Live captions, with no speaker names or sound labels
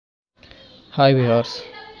Hi viewers,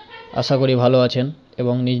 আশা করি ভালো আছেন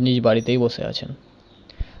এবং নিজ নিজ বাড়িতেই বসে আছেন।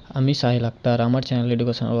 আমি সাহিল আক্তার, আমার চ্যানেল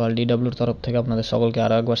এডুকেশন ওয়ার্ল্ড DWর তরফ থেকে আপনাদের সকলকে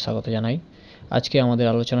আরও একবার স্বাগত জানাই। আজকে আমাদের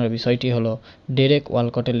আলোচনার বিষয়টি হলো ডেরেক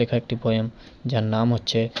ওয়ালকটের লেখা একটি পোয়েম, যার নাম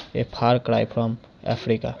হচ্ছে এ ফার ক্রাই ফ্রম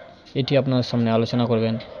আফ্রিকা। এটি আপনাদের সামনে আলোচনা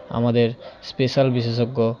করবেন আমাদের স্পেশাল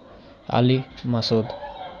বিশেষজ্ঞ আলী মাসুদ।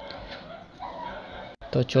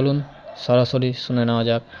 তো চলুন সরাসরি শুনে নেওয়া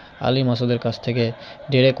যাক আলী মাসুদের কাছ থেকে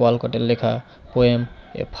ডেরেক ওয়ালকটের লেখা poem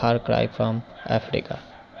A Far Cry from Africa.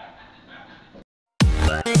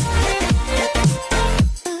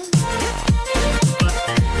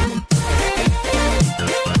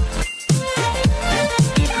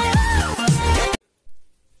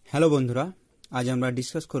 Hello বন্ধুরা, আজ আমরা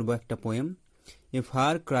ডিসকাস করব একটা poem A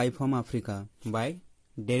Far Cry from Africa by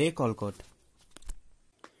Derek Walcott.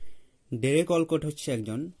 Derek Walcott হচ্ছে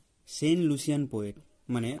একজন সেন্ট লুসিয়ান পোয়েট,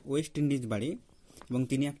 মানে ওয়েস্ট ইন্ডিজ বাড়ি, এবং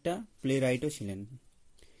তিনি একটা প্লে রাইটও ছিলেন।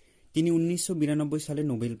 তিনি 1992 সালে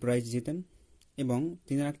নোবেল প্রাইজ জেতেন এবং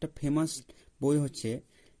তিনার একটা ফেমাস বই হচ্ছে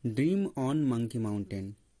ড্রিম অন মাঙ্কি মাউন্টেন।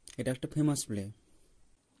 এটা একটা ফেমাস প্লে।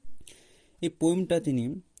 এই পোয়েমটা তিনি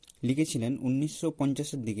লিখেছিলেন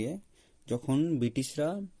 1950-এর দিকে, যখন ব্রিটিশরা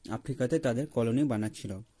আফ্রিকাতে তাদের কলোনি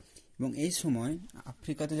বানাচ্ছিল। এবং এই সময়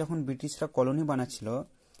আফ্রিকাতে যখন ব্রিটিশরা কলোনি বানাচ্ছিল,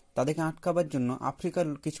 তাদেরকে আটকাবার জন্য আফ্রিকার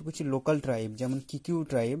কিছু কিছু লোকাল ট্রাইব, যেমন কিকিউ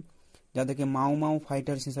ট্রাইব, যাদেরকে মাও মাও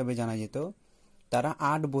ফাইটার্স হিসাবে জানা যেত, তারা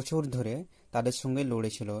 8 বছর ধরে তাদের সঙ্গে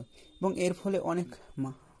লড়েছিল। এবং এর ফলে অনেক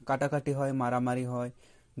কাটাকাটি হয়, মারামারি হয়,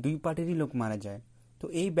 দুই পার্টিরই লোক মারা যায়। তো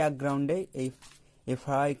এই ব্যাকগ্রাউন্ডে এই এ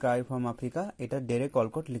ফার ক্রাই ফ্রম আফ্রিকা এটা ডেরেক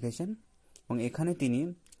ওয়ালকট লিখেছেন। এবং এখানে তিনি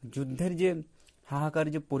যুদ্ধের যে হাহাকার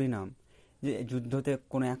যে পরিণাম, যে যুদ্ধতে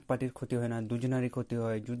কোনো এক পার্টির ক্ষতি হয় না, দুজনারই ক্ষতি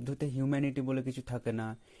হয়, যুদ্ধতে হিউম্যানিটি বলে কিছু থাকে না,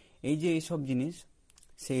 এই যে এইসব জিনিস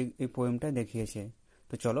এই পোয়েমটা দেখিয়েছে।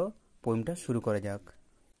 তো চলো পোয়েমটা শুরু করা যাক।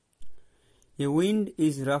 এ wind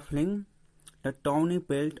is রাফলিং the টাউনি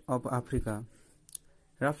পেল্ট of Africa.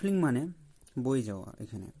 রাফলিং মানে বয়ে যাওয়া।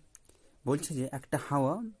 এখানে বলছে যে একটা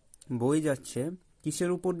হাওয়া বয়ে যাচ্ছে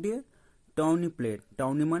কিসের উপর দিয়ে? টাউনি প্লেট।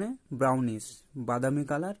 টাউনি মানে ব্রাউনিশ, বাদামি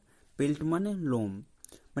কালার, পেল্ট মানে লোম।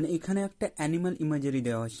 মানে এখানে একটা অ্যানিমাল ইমেজারি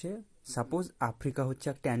দেওয়া হচ্ছে। সাপোজ আফ্রিকা হচ্ছে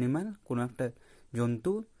একটা অ্যানিমাল, কোনো একটা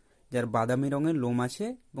জন্তু যার বাদামি রঙের লোম আছে,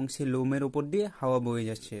 এবং সেই লোমের ওপর দিয়ে হাওয়া বয়ে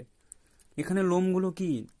যাচ্ছে। এখানে লোমগুলো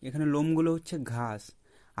কি? এখানে লোমগুলো হচ্ছে ঘাস।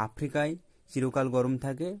 আফ্রিকায় চিরকাল গরম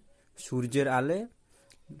থাকে, সূর্যের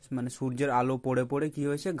আলো পড়ে পড়ে কি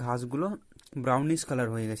হয়েছে, ঘাসগুলো ব্রাউনিশ কালার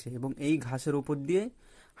হয়ে গেছে, এবং এই ঘাসের উপর দিয়ে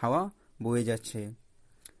হাওয়া বয়ে যাচ্ছে।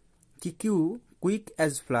 কিকিউ quick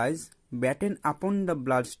as flies Batten upon the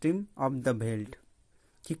blood stream of the ভেল্ট।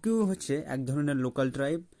 কিকিউ হচ্ছে এক ধরনের লোকাল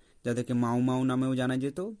ট্রাইব, যাদেরকে মাও মাও নামেও জানা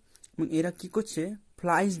যেত। এবং এরা কি করছে?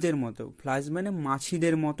 ফ্লাইজদের মতো, ফ্লাইজ মানে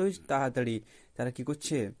মাছিদের মতোই তাড়াতাড়ি তারা কি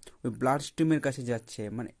করছে, ওই ব্লাড স্ট্রিমের কাছে যাচ্ছে।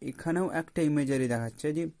 মানে এখানেও একটা ইমেজারি দেখাচ্ছে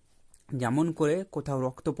যে যেমন করে কোথাও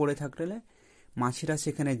রক্ত পড়ে থাকলে মাছিরা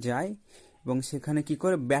সেখানে যায় এবং সেখানে কি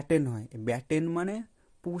করে ব্যাটেন হয়। ব্যাটেন মানে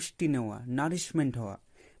পুষ্টি নেওয়া, নারিশমেন্ট হওয়া।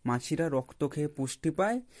 মাছিরা রক্ত খেয়ে পুষ্টি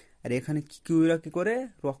পায়, আর এখানে কিকিউরা কি করে?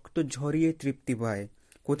 রক্ত ঝরিয়ে তৃপ্তি পায়।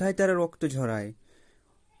 কোথায় তারা রক্ত ঝরায়?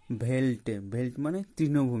 ভেল্টে। ভেল্ট মানে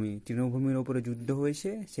তৃণভূমি। তৃণভূমির ওপরে যুদ্ধ হয়েছে,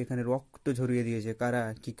 সেখানে রক্ত ঝরিয়ে দিয়েছে কারা?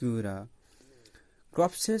 কিকিউরা।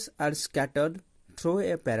 ক্রপসেস আর স্ক্যাটার্ড থ্রো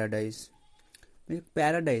এ প্যারাডাইস।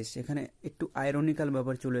 প্যারাডাইস এখানে একটু আইরনিক্যাল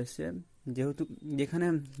ব্যাপার চলে এসছে, যেহেতু যেখানে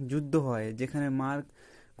যুদ্ধ হয়, যেখানে মার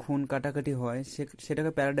খুন কাটাকাটি হয়,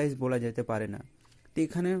 সেটাকে প্যারাডাইস বলা যেতে পারে না। তো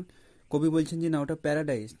এখানে কবি বলছেন যে না, ওটা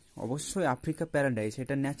প্যারাডাইস। অবশ্যই আফ্রিকা প্যারাডাইস,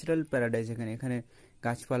 এটা ন্যাচারাল প্যারাডাইস। এখানে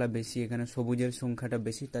গাছপালা বেশি, এখানে সবুজের সংখ্যাটা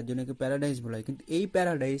বেশি, তার জন্য একে প্যারাডাইস বলা হয়। কিন্তু এই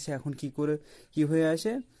প্যারাডাইসে এখন কি হয়ে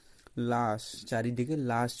আসে? লাশ, চারিদিকে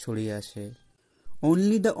লাশ ছড়িয়ে আসে।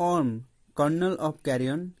 Only the অর্ম কর্নাল of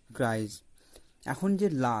carry-on cries. এখন যে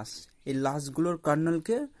লাশ, এই লাশগুলোর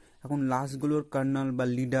কর্নালকে, এখন লাশগুলোর কর্নাল বা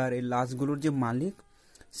লিডার, এই লাশগুলোর যে মালিক,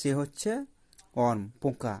 সে হচ্ছে অর্ম,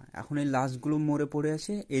 পোকা। এখন এই লাশগুলো মরে পড়ে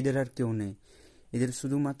আছে, এদের আর কেউ নেই, এদের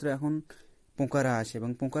শুধুমাত্র এখন পোকারা আছে। এবং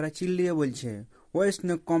পোকারা চিল্লিয়ে বলছে, West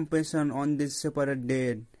no কম্পেশন on this separate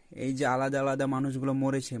dead. এই যে আলাদা আলাদা মানুষগুলো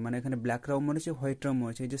মরেছে, মানে এখানে ব্ল্যাকরাও মরেছে, হোয়াইটরাও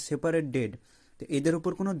মরেছে, এই যে সেপারেট ডেড, তো এদের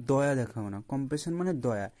উপর কোনো দয়া দেখাও না। কম্পেশন মানে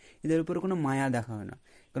দয়া, এদের উপর কোনো মায়া দেখাও না।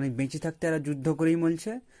 কারণ বেঁচে থাকতে এরা যুদ্ধ করেই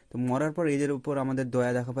মরছে, তো মরার পর এদের উপর আমাদের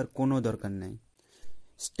দয়া দেখাবার কোনো দরকার নেই।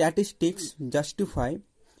 Statistics justify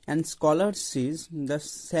and scholar sees the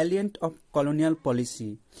salient of colonial policy.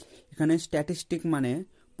 এখানে স্ট্যাটিস্টিক মানে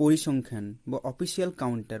পরিসংখ্যান বা অফিসিয়াল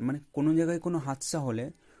কাউন্টার। মানে কোনো জায়গায় কোনো হাদসা হলে,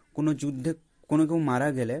 কোনো যুদ্ধে কোনো কেউ মারা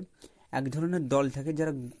গেলে এক ধরনের দল থাকে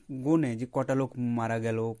যারা গোনে যে কটা লোক মারা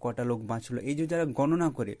গেল, কটা লোক বাঁচলো, এই যে যারা গণনা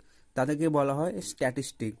করে, তাদেরকে বলা হয়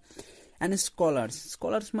স্ট্যাটিস্টিক। অ্যান্ড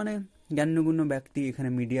স্কলার্স মানে জ্ঞানগণ্য ব্যক্তি, এখানে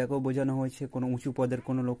মিডিয়াকেও বোঝানো হয়েছে, কোনো উঁচু পদের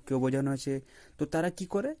কোনো লোককেও বোঝানো হয়েছে। তো তারা কি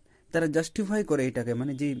করে, তারা জাস্টিফাই করে এটাকে,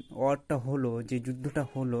 মানে যে ওয়ারটা হলো, যে যুদ্ধটা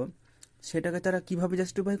হলো, সেটাকে তারা কিভাবে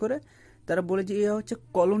জাস্টিফাই করে, তারা বলে যে এ হচ্ছে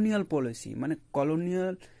কলোনিয়াল পলিসি, মানে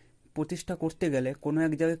কলোনিয়াল প্রতিষ্ঠা করতে গেলে, কোনো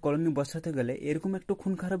এক জায়গায় কলোনি বসাতে গেলে এরকম একটু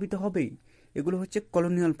খুন খারাপি তো হবেই, এগুলো হচ্ছে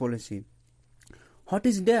colonial policy. What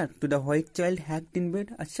is that to the white child hacked in bed?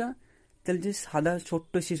 আচ্ছা, তাহলে যে সাদা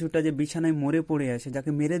ছোট্ট শিশুটা যে বিছানায় মরে পড়ে আছে,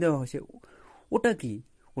 যাকে মেরে দেওয়া হয়েছে, ওটা কি,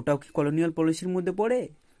 ওটাও কি কলোনিয়াল পলিসির মধ্যে পড়ে?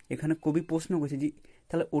 এখানে কবি প্রশ্ন করছে যে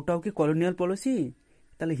তাহলে ওটাও কি কলোনিয়াল পলিসি?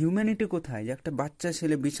 তাহলে হিউম্যানিটি কোথায়? যে একটা বাচ্চা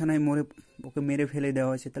ছেলে বিছানায় মরে, ওকে মেরে ফেলে দেওয়া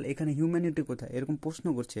হয়েছে, তাহলে এখানে হিউম্যানিটি কোথায়? এরকম প্রশ্ন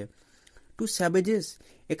করছে। Two savages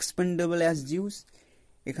expandable as Zeus,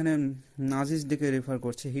 এখানে নাজিস দিকে রেফার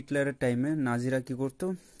করছে। হিটলারের টাইমে নাজিরা কি করতো,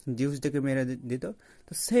 জিউস দিকে মেরে দিত।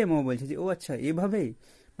 তো সেম ও বলছে যে ও আচ্ছা এভাবেই,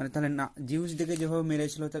 মানে তাহলে না জিউস দিকে যেভাবে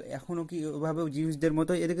মেরেছিল, তাহলে এখনও কি ওভাবেও জিউসদের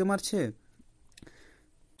মতো এদিকে মারছে?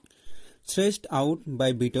 Stretched out by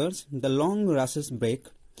beaters, the long rushes break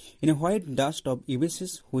in a white dust of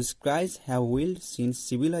ibises whose cries have wailed since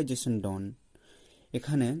civilization dawn.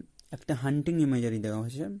 এখানে একটা হান্টিং ইমেজারি দেওয়া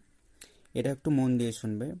হয়েছে, এটা একটু মন দিয়ে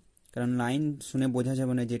শুনবে, কারণ লাইন শুনে বোঝা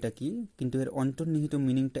যাবে না যেটা কি, কিন্তু এর অন্তর্নিহিত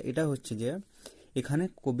মিনিংটা এটা হচ্ছে যে এখানে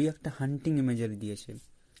কবি একটা হান্টিং ইমেজারি দিয়েছে।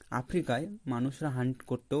 আফ্রিকায় মানুষরা হান্ট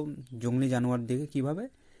করতো জঙ্গলি জানোয়ার দেখে, কিভাবে,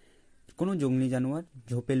 কোনো জঙ্গলি জানোয়ার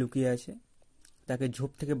ঝোপে লুকিয়ে আছে, তাকে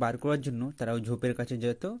ঝোপ থেকে বার করার জন্য তারা ওই ঝোপের কাছে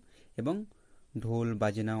যেত এবং ঢোল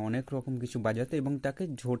বাজনা অনেক রকম কিছু বাজাতো এবং তাকে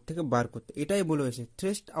ঝোপ থেকে বার করতো। এটাই বলে হয়েছে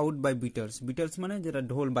থ্রেস্ট আউট বাই বিটার্স মানে যারা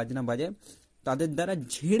ঢোল বাজনা বাজায়, তাদের দ্বারা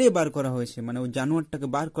ঝেড়ে বার করা হয়েছে, মানে ওই জানোয়ারটাকে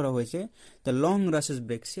বার করা হয়েছে। দ্য লং রাশেস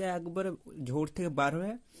ব্রেক, সে একবারে ঝোড় থেকে বার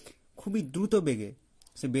হয়ে খুবই দ্রুত বেগে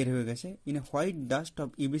সে বের হয়ে গেছে। In a white dust off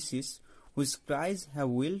ইবিসিস who's cries have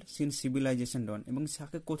wild since civilisation ডন, এবং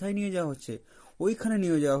তাকে কোথায় নিয়ে যাওয়া হচ্ছে, ওইখানে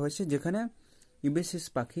নিয়ে যাওয়া হয়েছে যেখানে ইবেসিস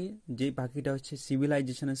পাখি, যেই পাখিটা হচ্ছে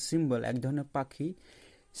সিভিলাইজেশনের সিম্বল, এক ধরনের পাখি,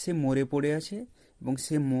 সে মরে পড়ে আছে এবং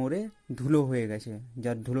সে মরে ধুলো হয়ে গেছে,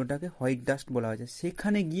 যার ধুলোটাকে হোয়াইট ডাস্ট বলা হয়েছে।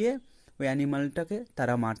 সেখানে গিয়ে ওই অ্যানিমালটাকে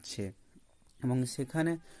তারা মারছে এবং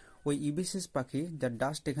সেখানে ওই ইবেসিস পাখি যার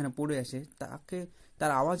ডাস্ট এখানে পড়ে আছে, তাকে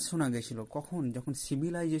তার আওয়াজ শোনা গেছিল কখন, যখন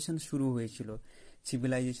সিভিলাইজেশন শুরু হয়েছিল।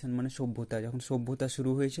 সিভিলাইজেশন মানে সভ্যতা, যখন সভ্যতা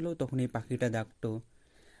শুরু হয়েছিল তখন এই পাখিটা ডাকতো।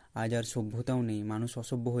 আজ আর সভ্যতাও নেই, মানুষ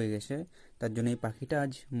অসভ্য হয়ে গেছে, তার জন্য এই পাখিটা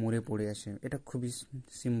আজ মরে পড়ে আছে। এটা খুবই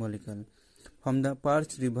সিম্বলিক্যাল। From the পার্চ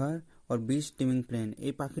river or beach টিমিং plane,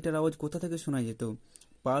 এই পাখিটার আওয়াজ কোথা থেকে শোনা যেত?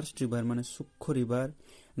 পার্চ রিভার মানে সূক্ষ্ম রিভার,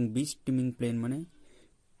 বিচ টিমিং প্লেন মানে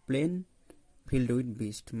প্লেন ফিল্ড উইথ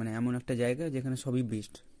বিস্ট, মানে এমন একটা জায়গা যেখানে সবই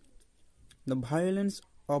beast. The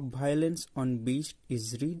violence on beast is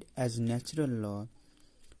read as natural ল,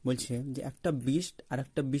 বলছে যে একটা বিস্ট আর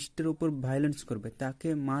একটা বিস্টের উপর ভায়োলেন্স করবে, তাকে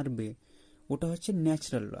মারবে, ওটা হচ্ছে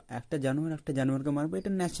ন্যাচারাল ল। একটা জানোয়ারকে মারবে,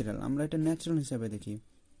 এটা ন্যাচারাল, আমরা এটা ন্যাচারাল হিসাবে দেখি।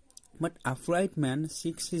 But আফরাইট man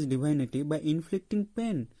six his divinity by inflicting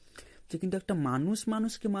pen, যে কিন্তু একটা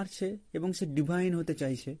মানুষকে মারছে এবং সে ডিভাইন হতে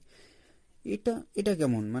চাইছে, এটা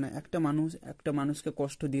কেমন, মানে একটা মানুষকে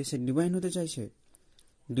কষ্ট দিয়ে সে ডিভাইন হতে চাইছে।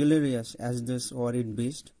 Delirious as this worried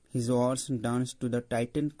beast, his oars dance to the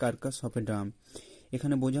tightened carcass of a drum.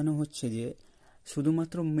 এখানে বোঝানো হচ্ছে যে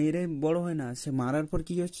শুধুমাত্র মেরে বড় হয় না, সে মারার পর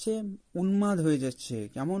কি হচ্ছে, উন্মাদ হয়ে যাচ্ছে,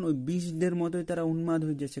 কেমন ওই বিষদের মতোই তারা উন্মাদ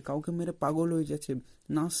হয়ে যাচ্ছে, কাউকে মেরে পাগল হয়ে যাচ্ছে,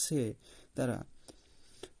 নাচছে তারা।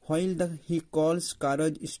 While he calls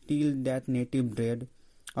courage still that native dread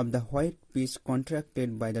of the white peace contracted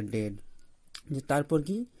by the dead, যে তারপর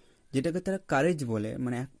কি, যেটাকে তারা কারেজ বলে,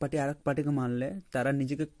 মানে এক পার্টি আর এক পার্টিকে মারলে তারা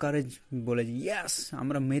নিজেকে কারেজ বলে যে ইয়াস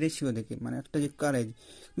আমরা মেরেছি ওদেরকে, মানে একটা যে কারেজ,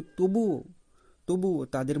 তবুও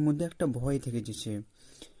তাদের মধ্যে একটা ভয় থেকে যেছে।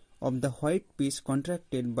 Of the white piece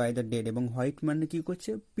contracted by the dead, এবং হোয়াইট মানে কি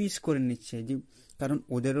করছে, পিস করে নিচ্ছে, যে কারণ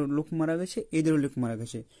ওদেরও লোক মারা গেছে এদেরও লোক মারা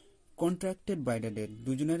গেছে, কন্ট্রাক্টেড বাই দ্য ডেড,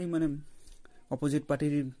 দুজনেরই মানে অপোজিট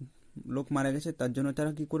পার্টির লোক মারা গেছে, তার জন্য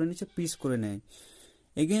তারা কি করে নিচ্ছে, পিস করে নেয়।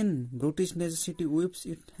 Again, brutish necessity whips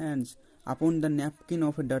its hands upon the napkin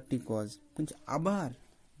of a dirty cause. কিন্তু আবার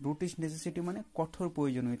ব্রিটিশ নেসেসিটি মানে কঠোর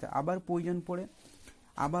প্রয়োজনীয়তা, আবার প্রয়োজন পড়ে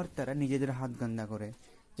আবার তারা নিজেদের হাত গান্দা করে,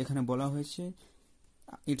 যেখানে বলা হয়েছে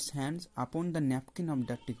it's hands upon the napkin of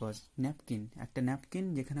dirty cause. Napkin, একটা ন্যাপকিন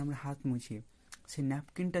যেখানে আমরা হাত মুছি, সেই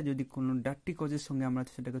ন্যাপকিনটা যদি কোনো ডার্টি কজের সঙ্গে আমরা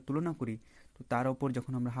সেটাকে তুলনা করি, তো তার ওপর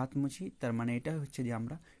যখন আমরা হাত মুছি, তার মানে এটা হচ্ছে যে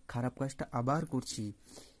আমরা খারাপ কাজটা আবার করছি।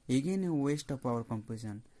 Again A West of power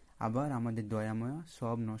composition, আবার আমাদের দয়াময়া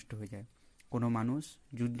সব নষ্ট হয়ে যায়। কোনো মানুষ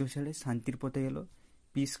যুদ্ধ ছেড়ে শান্তির পথে এলো,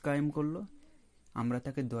 পিস কায়েম করলো, আমরা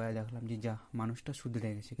তাকে দয়া দেখলাম যে যা মানুষটা শুধরে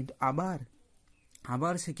গেছে, কিন্তু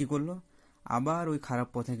আবার সে কী করলো, আবার ওই খারাপ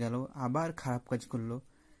পথে গেল, আবার খারাপ কাজ করলো।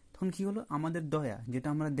 এখন কি হলো, আমাদের দয়া যেটা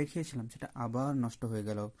আমরা দেখিয়েছিলাম সেটা আবার নষ্ট হয়ে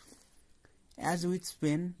গেল। As with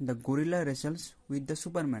Spain the gorilla রেসেলস with the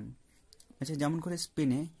Superman. আচ্ছা, যেমন করে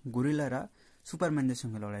স্পেনে গরিলারা সুপারম্যানদের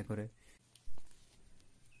সঙ্গে লড়াই করে।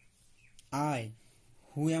 I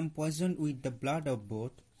who am পয়জনড with the blood of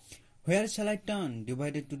both, where shall I turn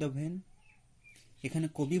divided to the when.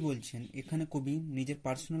 এখানে কবি নিজের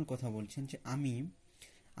পার্সোনাল কথা বলছেন যে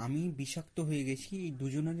আমি বিষাক্ত হয়ে গেছি এই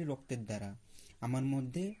দুজনারই রক্তের দ্বারা। আমার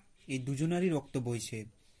মধ্যে এই দুজনারই রক্ত বইছে,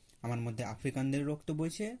 আমার মধ্যে আফ্রিকানদের রক্ত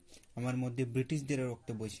বইছে, আমার মধ্যে ব্রিটিশদের রক্ত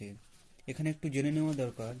বইছে। এখানে একটু জেনে নেওয়া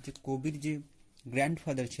দরকার যে কবির যে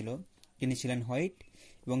গ্র্যান্ডফাদার ছিল তিনি ছিলেন হোয়াইট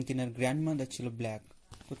এবং তিনার গ্র্যান্ডমাদার ছিল ব্ল্যাক,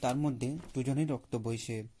 তো তার মধ্যে দুজনেই রক্ত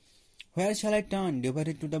বইছে। হোয়ার shall I turn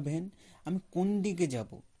divided to the when. আমি কোন দিকে যাব,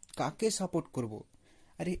 কাকে সাপোর্ট করব?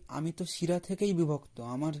 আরে আমি তো শিরা থেকেই বিভক্ত,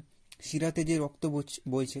 আমার শিরাতে যে রক্ত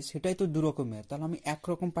বইছে সেটাই তো দুরকমের, তাহলে আমি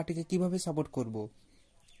একরকম পার্টিকে কিভাবে সাপোর্ট করব?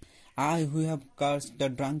 I who have cursed the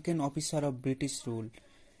drunken officer of British rule,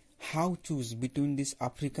 how choose between this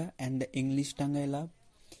Africa and the English tongue I love.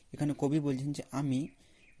 এখানে কবি বলছেন যে আমি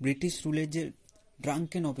ব্রিটিশ রুলের যে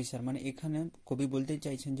ড্রাঙ্কেন অফিসার, মানে এখানে কবি বলতে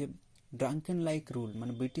চাইছেন যে ড্রাঙ্কেন লাইক রুল,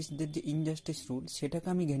 মানে ব্রিটিশদের যে ইনজাস্টিস রুল সেটাকে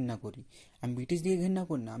আমি ঘেন্না করি। আমি ব্রিটিশদের ঘেন্না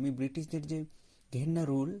করি না, আমি ব্রিটিশদের যে ঘেন্না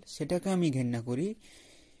রুল সেটাকে আমি ঘেন্না করি।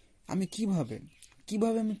 আমি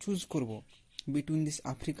কিভাবে আমি চুজ করব বিটুইন দিস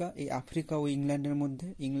আফ্রিকা, এই আফ্রিকা ও ইংল্যান্ডের মধ্যে।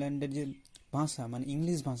 ইংল্যান্ডের যে ভাষা মানে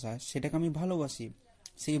ইংলিশ ভাষা সেটাকে আমি ভালোবাসি,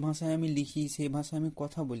 সেই ভাষায় আমি লিখি, সেই ভাষায় আমি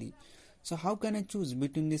কথা বলি। So how can I choose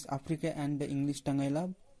between this Africa and the English tongue I love?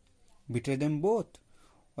 Betray them both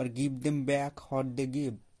or give them back what they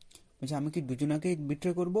give. বলছে আমি কি দুজনাকেই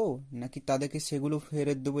বিট্রে করব, নাকি তাদেরকে সেগুলো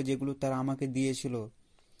ফেরত দেবো যেগুলো তারা আমাকে দিয়েছিল?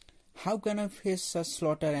 How can I face such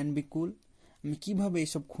slaughter and B কুল। আমি কিভাবে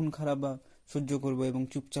এইসব খুন খারাপ সহ্য করব এবং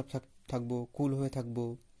চুপচাপ থাকবো, কুল হয়ে থাকবো?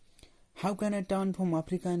 How can I turn from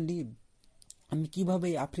Africa and leave. আমি কিভাবে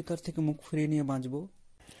এই আফ্রিকার থেকে মুখ ফিরিয়ে নিয়ে বাঁচবো?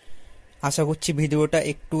 আশা করছি ভিডিওটা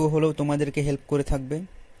একটুও হলেও তোমাদেরকে হেল্প করে থাকবে।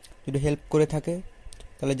 যদি হেল্প করে থাকে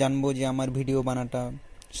তাহলে জানবো যে আমার ভিডিও বানাটা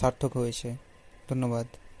সার্থক হয়েছে। ধন্যবাদ।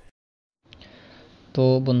 তো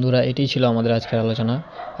বন্ধুরা, এটাই ছিল আমাদের আজকের আলোচনা।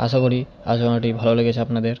 আশা করি আলোচনাটি ভালো লেগেছে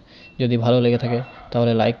আপনাদের। যদি ভালো লেগে থাকে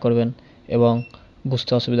তাহলে লাইক করবেন এবং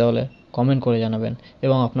বুঝতে অসুবিধা হলে কমেন্ট করে জানাবেন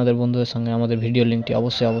এবং আপনাদের বন্ধুদের সঙ্গে আমাদের ভিডিও লিঙ্কটি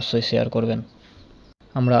অবশ্যই শেয়ার করবেন।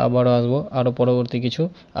 আমরা আবারও আসবো আরও পরবর্তী কিছু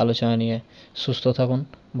আলোচনা নিয়ে। সুস্থ থাকুন,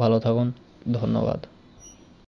 ভালো থাকুন, ধন্যবাদ।